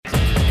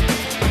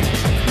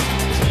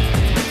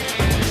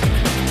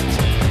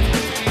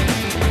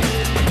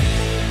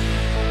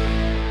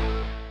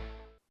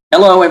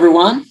Hello,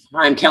 everyone.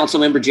 I'm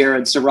Councilmember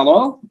Jared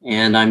Cirillo,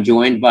 and I'm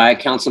joined by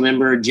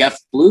Councilmember Jeff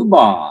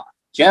Blubaugh.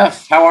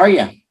 Jeff, how are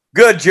you?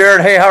 Good, Jared.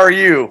 Hey, how are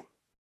you?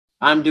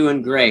 I'm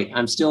doing great.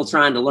 I'm still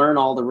trying to learn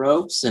all the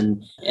ropes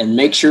and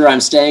make sure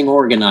I'm staying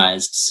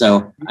organized.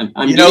 So I'm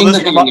getting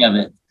the hang of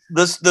it.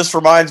 This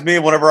reminds me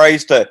of whenever I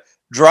used to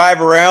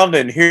drive around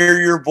and hear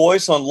your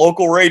voice on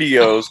local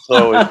radios.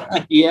 So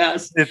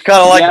yes, it's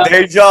kind of like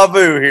deja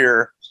vu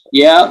here.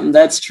 Yeah,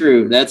 that's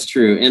true. That's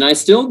true. And I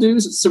still do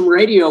some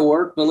radio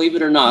work, believe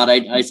it or not.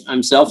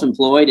 I'm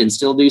self-employed and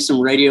still do some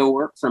radio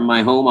work from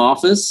my home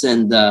office.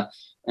 And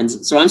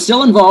so I'm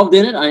still involved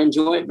in it. I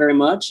enjoy it very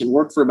much and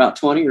work for about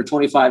 20 or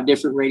 25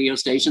 different radio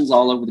stations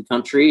all over the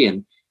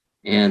country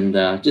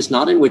and just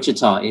not in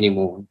Wichita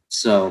anymore.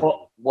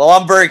 So, well,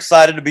 I'm very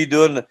excited to be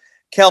doing the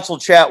council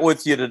chat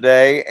with you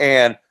today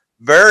and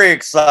very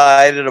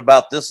excited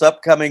about this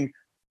upcoming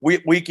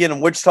weekend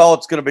in Wichita.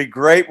 It's going to be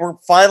great. We're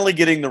finally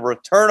getting the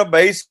return of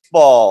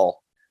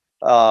baseball.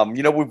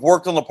 We've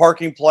worked on the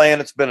parking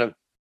plan. It's been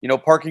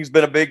parking's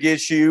been a big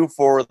issue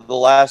for the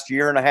last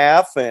year and a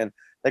half. And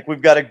I think we've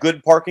got a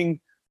good parking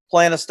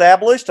plan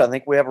established. I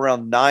think we have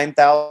around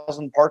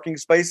 9,000 parking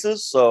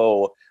spaces.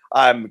 So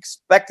I'm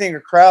expecting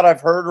a crowd. I've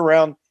heard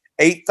around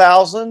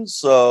 8,000.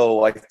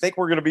 So I think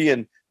we're going to be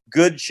in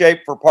good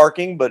shape for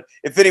parking. But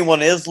if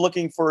anyone is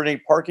looking for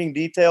any parking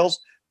details,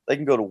 they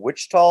can go to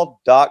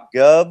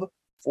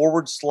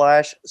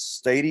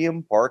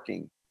wichita.gov/stadium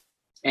parking.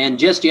 And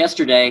just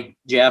yesterday,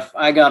 Jeff,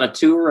 I got a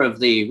tour of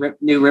the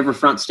new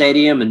Riverfront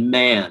Stadium, and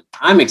man,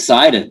 I'm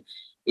excited.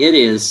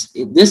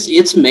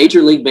 It's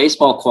Major League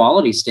Baseball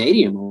quality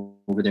stadium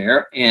over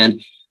there,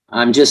 and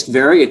I'm just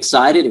very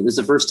excited. It was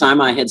the first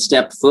time I had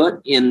stepped foot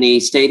in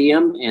the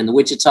stadium, and the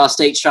Wichita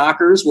State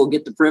Shockers will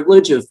get the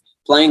privilege of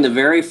playing the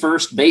very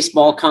first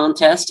baseball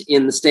contest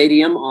in the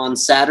stadium on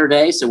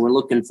Saturday. So we're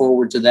looking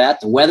forward to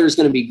that. The weather's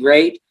going to be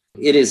great.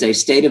 It is a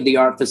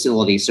state-of-the-art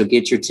facility, so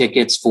get your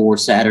tickets for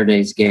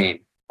Saturday's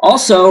game.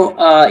 Also,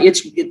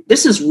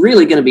 this is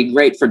really going to be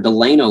great for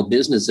Delano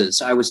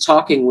businesses. I was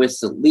talking with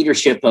the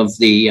leadership of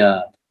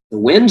the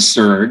Wind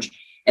Surge,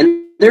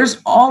 and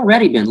there's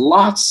already been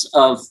lots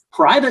of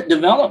private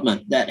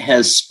development that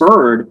has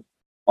spurred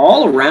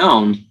all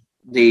around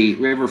the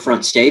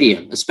Riverfront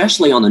Stadium,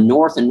 especially on the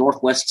north and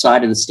northwest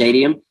side of the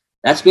stadium.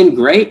 That's been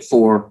great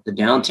for the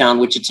downtown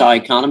Wichita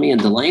economy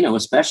and Delano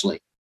especially.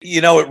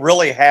 It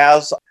really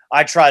has.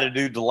 I try to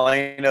do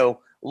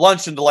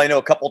lunch in Delano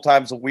a couple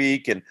times a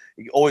week, and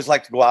you always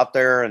like to go out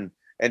there and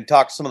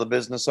talk to some of the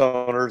business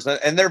owners,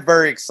 and they're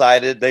very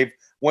excited. They've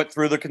went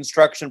through the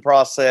construction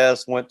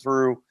process, went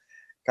through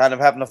kind of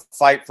having to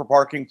fight for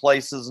parking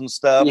places and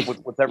stuff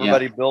with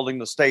everybody building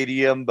the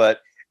stadium, but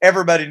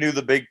everybody knew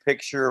the big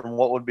picture and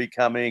what would be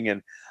coming.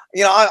 And,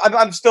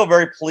 I'm still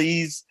very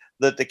pleased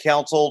that the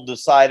council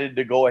decided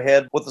to go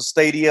ahead with the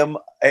stadium,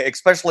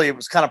 especially it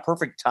was kind of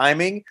perfect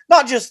timing.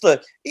 Not just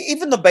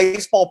even the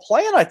baseball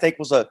plan, I think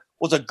was a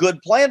good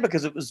plan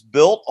because it was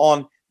built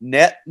on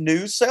net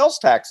new sales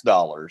tax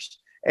dollars.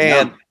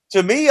 And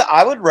to me,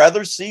 I would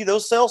rather see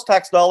those sales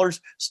tax dollars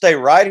stay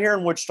right here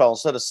in Wichita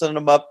instead of sending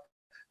them up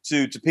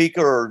to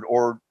Topeka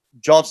or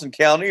Johnson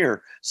County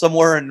or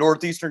somewhere in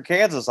northeastern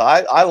Kansas.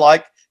 I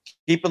like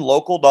keeping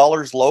local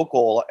dollars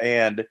local,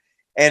 and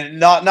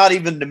not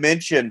even to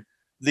mention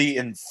the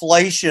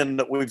inflation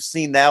that we've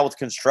seen now with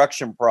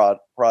construction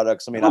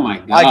products. I mean,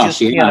 I just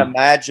can't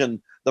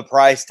imagine the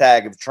price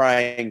tag of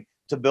trying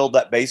to build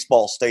that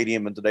baseball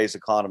stadium in today's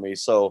economy.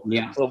 So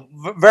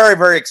very,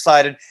 very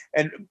excited.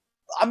 And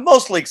I'm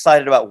mostly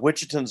excited about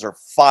Wichitans are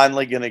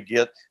finally going to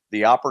get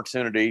the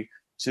opportunity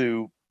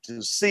to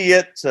see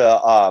it,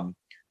 to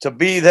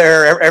be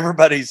there.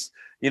 Everybody's,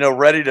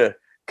 ready to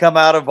come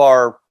out of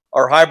our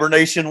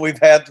hibernation we've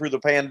had through the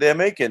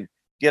pandemic and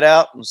get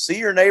out and see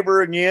your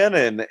neighbor again.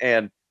 And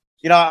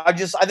I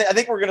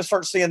think we're going to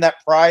start seeing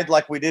that pride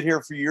like we did here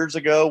a few years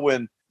ago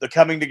when the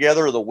coming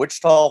together of the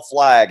Wichita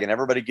flag and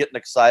everybody getting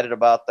excited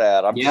about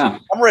that. I'm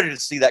ready to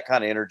see that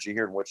kind of energy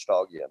here in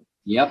Wichita again.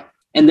 Yep.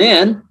 And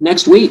then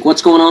next week,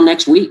 what's going on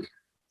next week?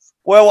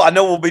 Well, I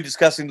know we'll be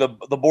discussing the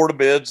board of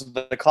bids and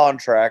the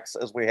contracts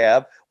as we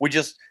have. We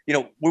just,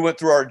 we went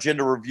through our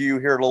agenda review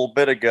here a little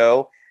bit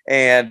ago,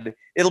 and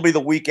it'll be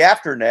the week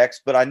after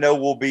next, but I know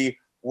we'll be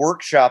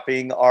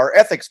workshopping our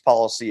ethics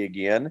policy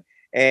again.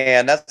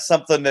 And that's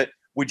something that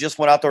we just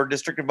went out to our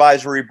district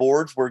advisory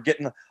boards. We're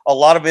getting a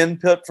lot of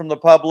input from the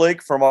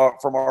public, from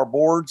our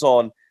boards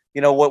on,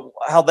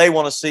 how they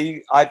want to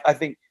see. I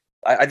think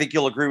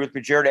you'll agree with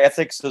me, Jared.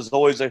 Ethics is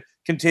always a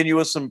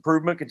continuous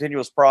improvement,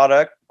 continuous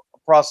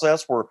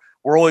process. We're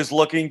always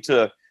looking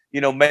to,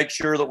 make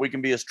sure that we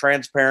can be as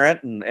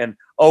transparent and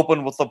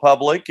open with the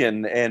public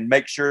and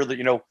make sure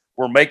that,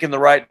 we're making the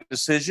right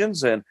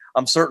decisions. And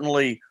I'm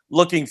certainly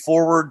looking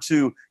forward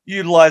to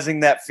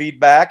utilizing that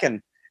feedback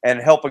and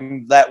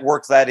helping that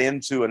work that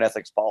into an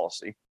ethics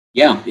policy.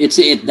 Yeah,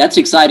 that's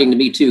exciting to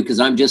me too, because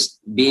I'm just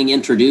being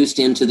introduced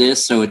into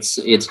this. So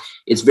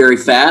it's very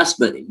fast,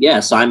 but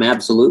yes, I'm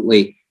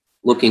absolutely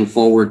looking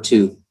forward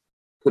to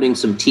putting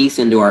some teeth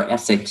into our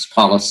ethics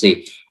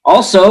policy.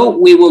 Also,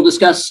 we will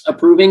discuss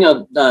approving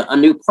a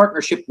new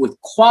partnership with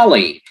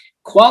Quali.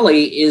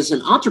 Quali is an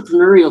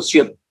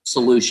entrepreneurship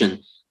solution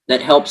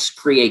that helps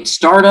create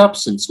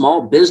startups and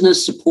small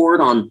business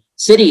support on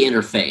city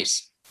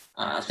interface.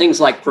 Things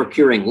like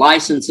procuring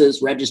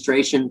licenses,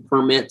 registration,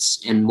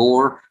 permits, and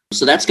more.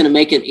 So that's going to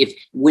make it,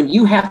 when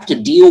you have to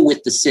deal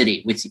with the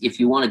city, if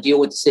you want to deal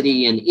with the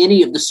city and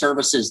any of the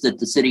services that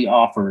the city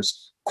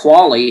offers,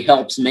 Quali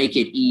helps make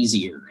it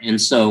easier.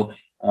 And so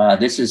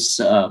this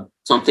is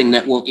something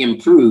that will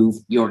improve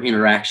your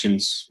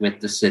interactions with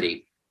the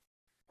city.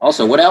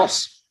 Also, what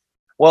else?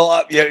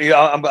 Well,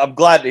 I'm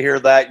glad to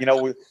hear that.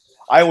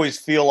 I always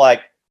feel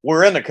like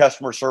we're in the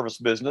customer service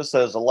business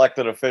as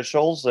elected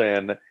officials,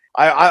 and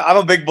I'm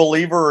a big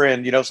believer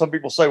in, some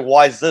people say,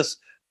 why is this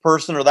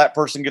person or that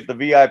person get the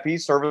VIP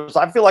service?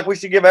 I feel like we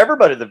should give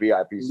everybody the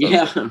VIP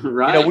service. Yeah,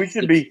 right. We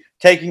should be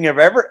taking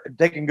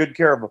good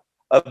care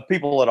of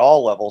people at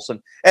all levels,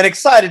 and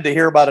excited to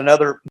hear about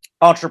another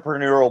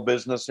entrepreneurial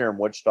business here in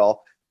Wichita.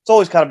 It's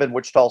always kind of been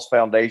Wichita's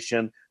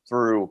foundation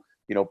through,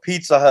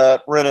 Pizza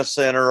Hut,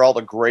 Rent-A-Center, all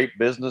the great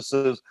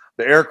businesses,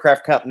 the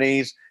aircraft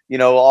companies,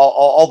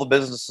 all the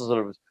businesses that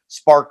have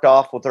sparked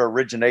off with their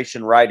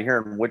origination right here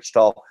in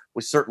Wichita.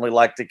 We certainly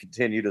like to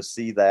continue to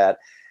see that.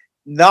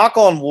 Knock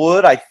on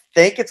wood, I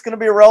think it's going to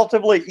be a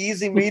relatively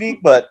easy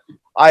meeting, but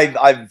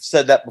I've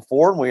said that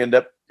before, and we end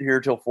up here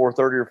till 4:30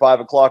 or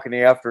 5 o'clock in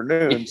the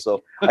afternoon.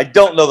 So I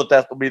don't know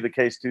that will be the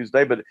case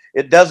Tuesday, but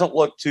it doesn't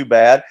look too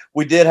bad.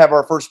 We did have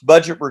our first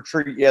budget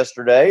retreat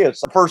yesterday.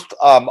 It's the first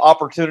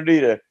opportunity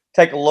to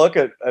take a look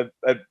at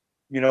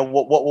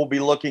what we'll be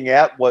looking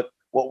at, what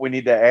we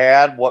need to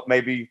add, what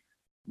maybe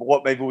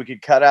we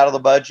could cut out of the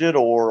budget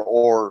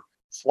or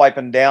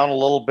swiping down a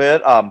little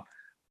bit.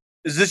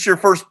 Is this your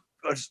first?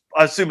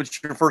 I assume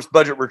it's your first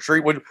budget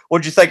retreat.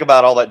 What'd you think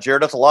about all that,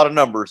 Jared? That's a lot of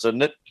numbers,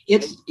 isn't it?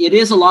 It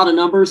is a lot of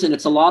numbers, and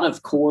it's a lot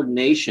of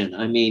coordination.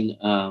 I mean,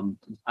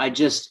 I'm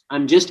just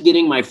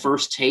getting my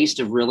first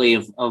taste of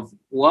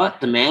what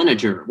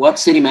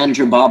city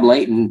manager Bob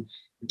Layton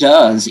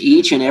does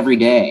each and every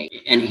day,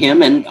 and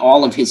him and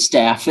all of his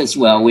staff as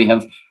well. We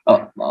have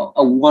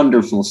a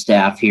wonderful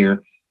staff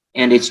here,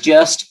 and it's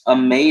just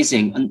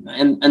amazing.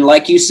 And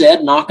like you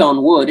said, knock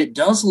on wood, it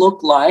does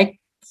look like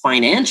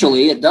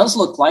financially, it does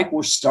look like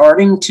we're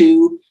starting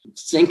to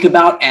think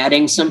about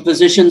adding some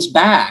positions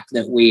back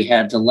that we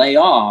had to lay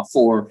off,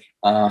 or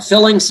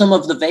filling some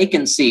of the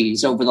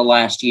vacancies over the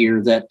last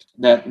year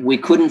that we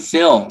couldn't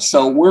fill.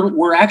 So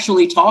we're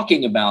actually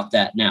talking about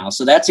that now.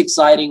 So that's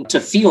exciting to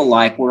feel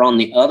like we're on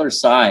the other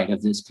side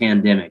of this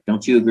pandemic.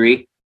 Don't you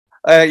agree?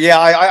 Yeah,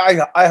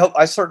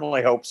 I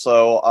certainly hope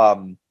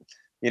so.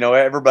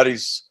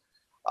 Everybody's.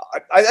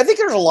 I think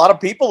there's a lot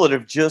of people that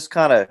have just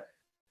kind of,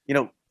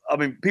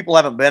 people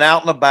haven't been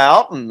out and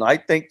about, and I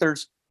think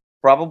there's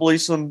probably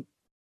some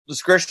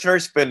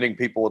discretionary spending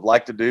people would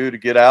like to do to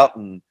get out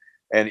and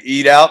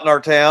eat out in our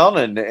town,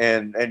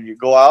 and you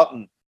go out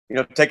and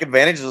take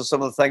advantage of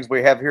some of the things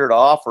we have here to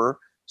offer.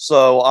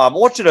 So I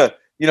want you to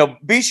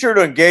be sure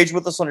to engage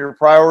with us on your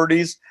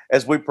priorities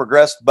as we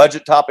progress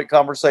budget topic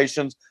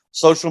conversations,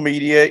 social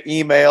media,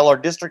 email, our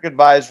district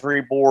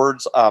advisory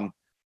boards.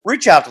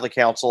 Reach out to the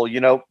council.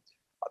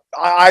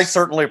 I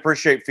certainly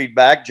appreciate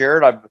feedback,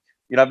 Jared.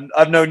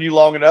 I've known you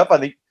long enough. I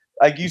think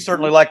you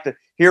certainly like to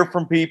hear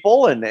from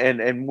people,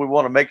 and we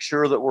want to make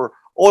sure that we're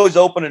always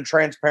open and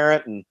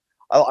transparent. And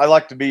I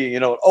like to be,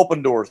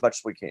 open door as much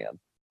as we can.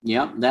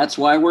 Yeah, that's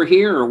why we're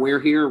here. We're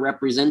here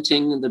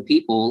representing the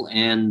people,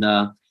 and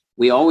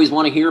we always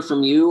want to hear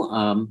from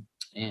you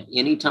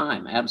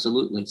anytime.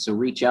 Absolutely. So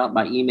reach out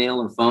by email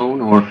or phone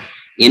or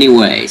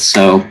anyway.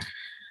 So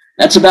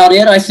that's about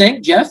it, I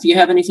think. Jeff, you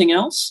have anything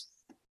else?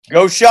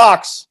 Go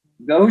Shocks.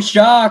 Go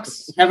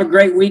Shocks. Have a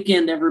great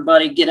weekend,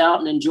 everybody. Get out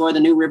and enjoy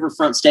the new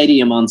Riverfront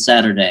Stadium on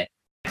Saturday.